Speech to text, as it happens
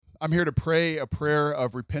I'm here to pray a prayer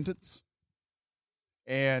of repentance.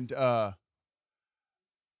 And as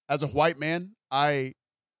a white man, I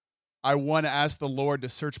want to ask the Lord to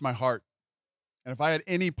search my heart. And if I had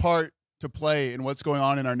any part to play in what's going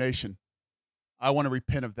on in our nation, I want to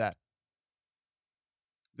repent of that.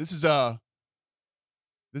 This is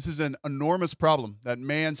an enormous problem that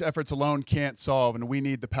man's efforts alone can't solve, and we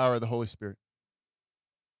need the power of the Holy Spirit.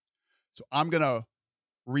 So I'm going to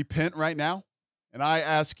repent right now, and I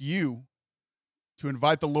ask you to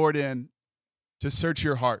invite the Lord in to search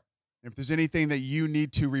your heart. If there's anything that you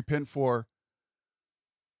need to repent for,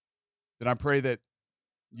 then I pray that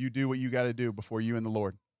you do what you got to do before you and the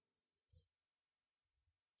Lord.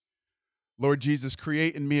 Lord Jesus,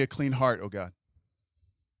 create in me a clean heart, oh God.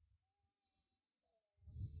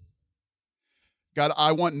 God,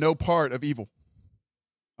 I want no part of evil.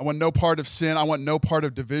 I want no part of sin. I want no part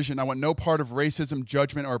of division. I want no part of racism,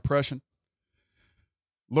 judgment, or oppression.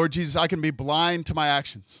 Lord Jesus, I can be blind to my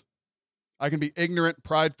actions. I can be ignorant,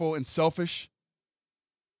 prideful, and selfish.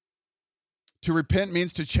 To repent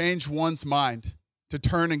means to change one's mind, to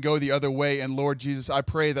turn and go the other way. And Lord Jesus, I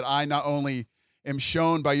pray that I not only am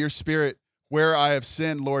shown by your Spirit where I have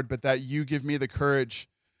sinned, Lord, but that you give me the courage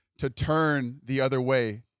to turn the other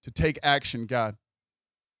way, to take action, God.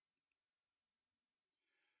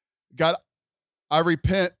 God, I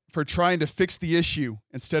repent for trying to fix the issue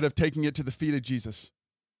instead of taking it to the feet of Jesus.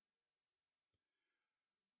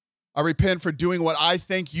 I repent for doing what I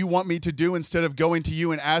think you want me to do instead of going to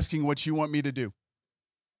you and asking what you want me to do.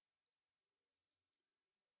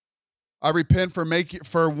 I repent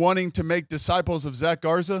for wanting to make disciples of Zach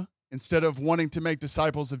Garza instead of wanting to make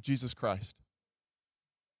disciples of Jesus Christ.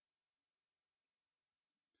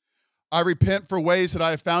 I repent for ways that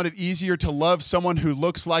I have found it easier to love someone who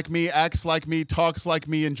looks like me, acts like me, talks like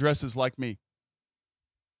me, and dresses like me.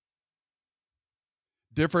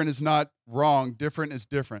 Different is not wrong. Different is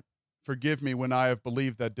different. Forgive me when I have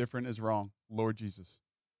believed that different is wrong, Lord Jesus.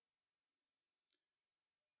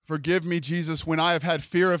 Forgive me, Jesus, when I have had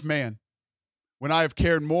fear of man, when I have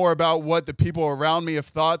cared more about what the people around me have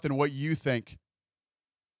thought than what you think.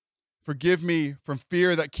 Forgive me from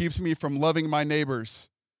fear that keeps me from loving my neighbors.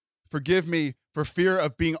 Forgive me for fear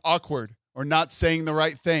of being awkward or not saying the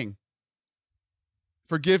right thing.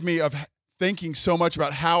 Forgive me of thinking so much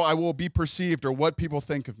about how I will be perceived or what people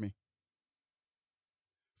think of me.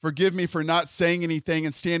 Forgive me for not saying anything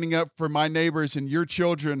and standing up for my neighbors and your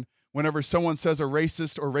children whenever someone says a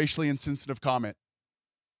racist or racially insensitive comment.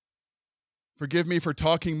 Forgive me for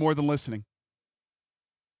talking more than listening.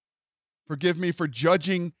 Forgive me for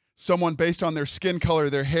judging someone based on their skin color,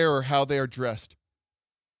 their hair, or how they are dressed.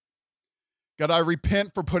 God, I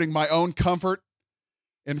repent for putting my own comfort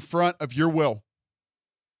in front of your will.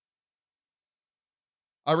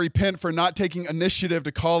 I repent for not taking initiative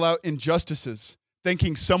to call out injustices,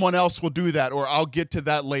 thinking someone else will do that or I'll get to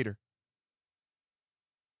that later.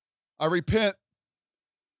 I repent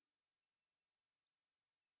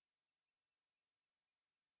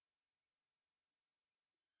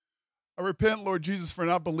Lord Jesus, for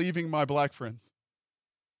not believing my black friends,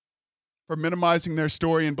 for minimizing their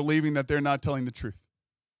story and believing that they're not telling the truth.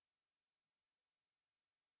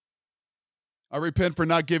 I repent for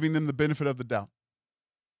not giving them the benefit of the doubt.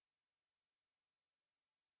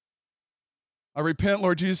 I repent,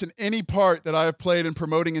 Lord Jesus, in any part that I have played in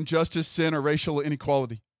promoting injustice, sin, or racial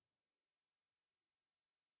inequality.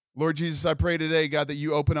 Lord Jesus, I pray today, God, that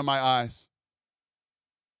you open up my eyes.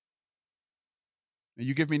 And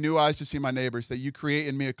you give me new eyes to see my neighbors, that you create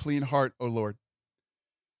in me a clean heart, O Lord,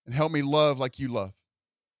 and help me love like you love.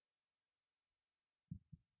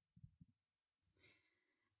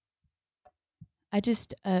 I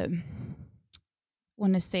just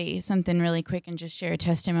want to say something really quick and just share a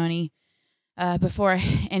testimony before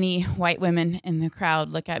any white women in the crowd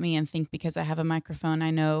look at me and think because I have a microphone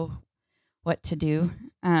I know what to do.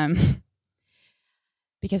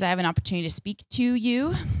 Because I have an opportunity to speak to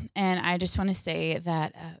you, and I just want to say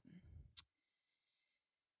that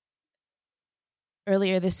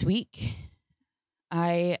earlier this week,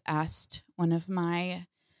 I asked one of my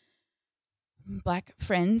black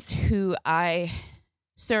friends who I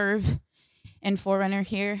serve in Forerunner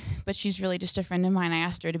here, but she's really just a friend of mine. I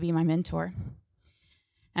asked her to be my mentor,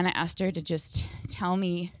 and I asked her to just tell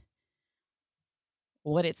me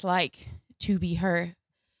what it's like to be her.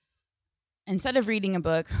 Instead of reading a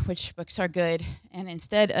book, which books are good, and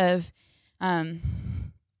instead of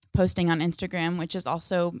posting on Instagram, which is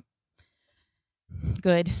also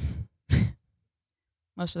good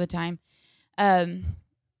most of the time,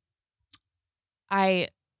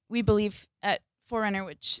 we believe at Forerunner,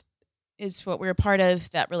 which is what we're a part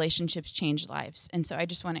of, that relationships change lives. And so I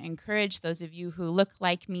just want to encourage those of you who look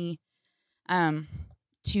like me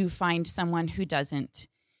to find someone who doesn't,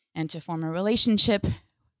 and to form a relationship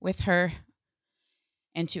with her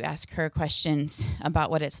and to ask her questions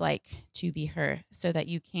about what it's like to be her, so that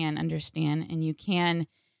you can understand and you can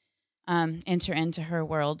enter into her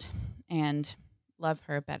world and love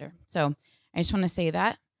her better. So I just want to say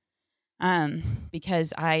that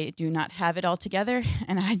because I do not have it all together,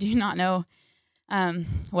 and I do not know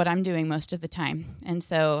what I'm doing most of the time. And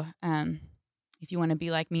so if you want to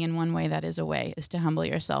be like me in one way, that is a way, is to humble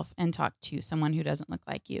yourself and talk to someone who doesn't look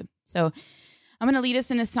like you. So I'm going to lead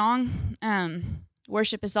us in a song.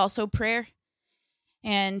 Worship is also prayer.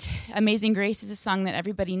 And Amazing Grace is a song that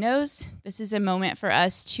everybody knows. This is a moment for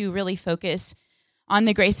us to really focus on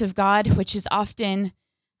the grace of God, which is often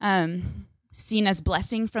seen as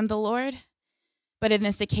blessing from the Lord. But in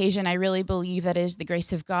this occasion, I really believe that it is the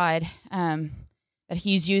grace of God, that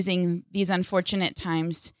he's using these unfortunate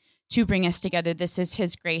times to bring us together. This is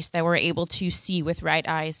his grace that we're able to see with right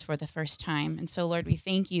eyes for the first time. And so, Lord, we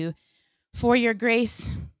thank you for your grace,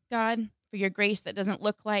 God, for your grace that doesn't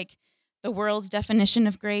look like the world's definition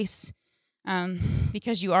of grace,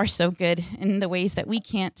 because you are so good in the ways that we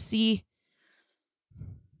can't see.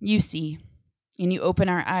 You see, and you open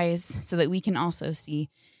our eyes so that we can also see.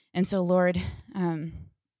 And so, Lord,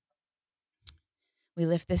 we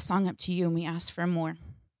lift this song up to you and we ask for more.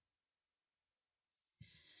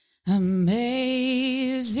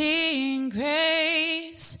 Amazing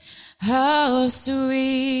grace, how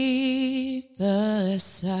sweet the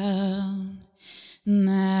sound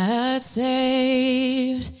that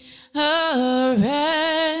saved a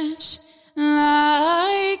wretch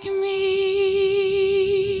like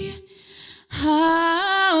me.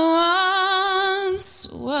 I once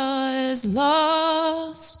was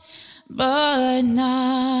lost, but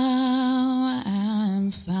now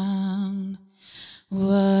am found.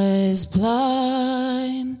 Was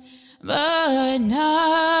blind, but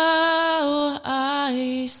now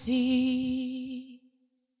I see.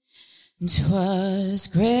 'Twas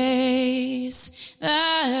grace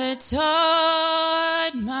that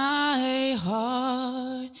taught my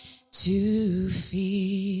heart to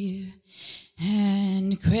fear,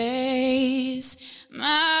 and grace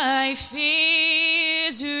my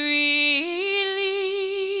fears relieved.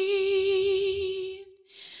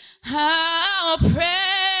 How precious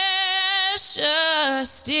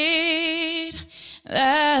did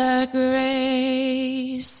that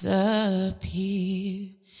grace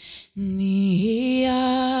appear the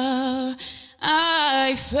hour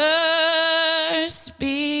I first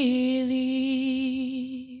believed.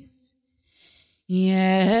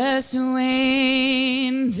 Yes,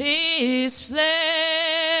 when this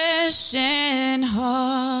flesh and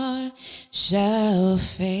heart shall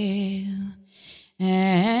fail,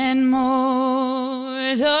 and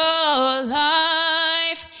mortal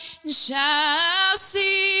life shall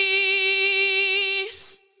cease,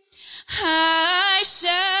 I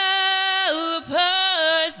shall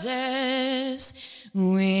possess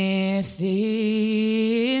within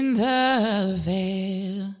the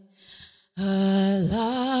veil a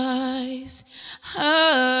life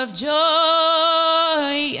of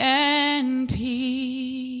joy and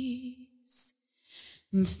peace.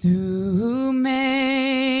 Through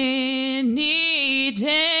many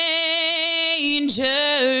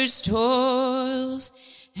dangers, toils,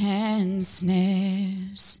 and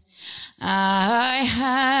snares, I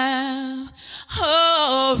have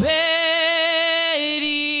already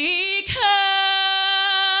come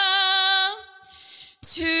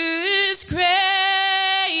to His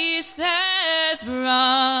grace has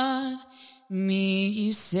brought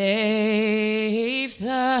me safe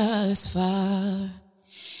thus far,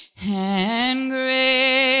 and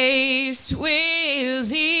grace will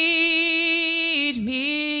lead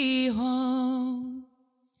me home.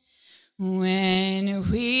 When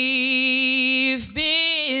we've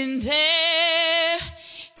been there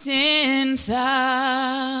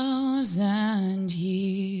 10,000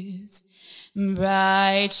 years,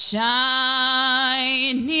 bright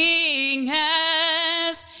shining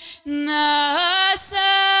as the sun,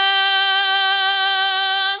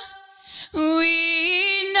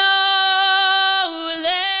 we know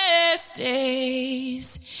less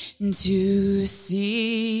days to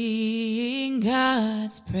sing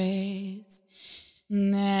God's praise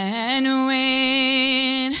than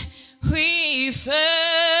when we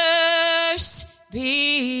first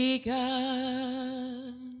begun.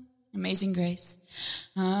 Amazing grace.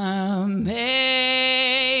 Amazing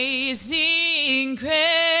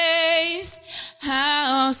grace,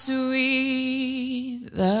 how sweet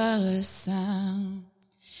the sound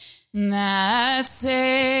that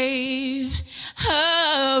saved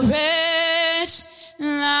a wretch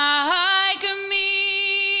like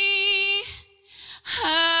me.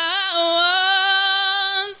 I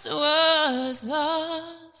once was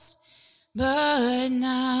lost, but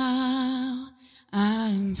now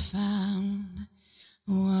I'm found.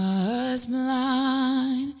 Was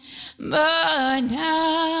blind, but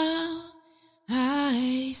now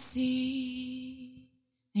I see.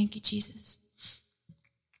 Thank you, Jesus.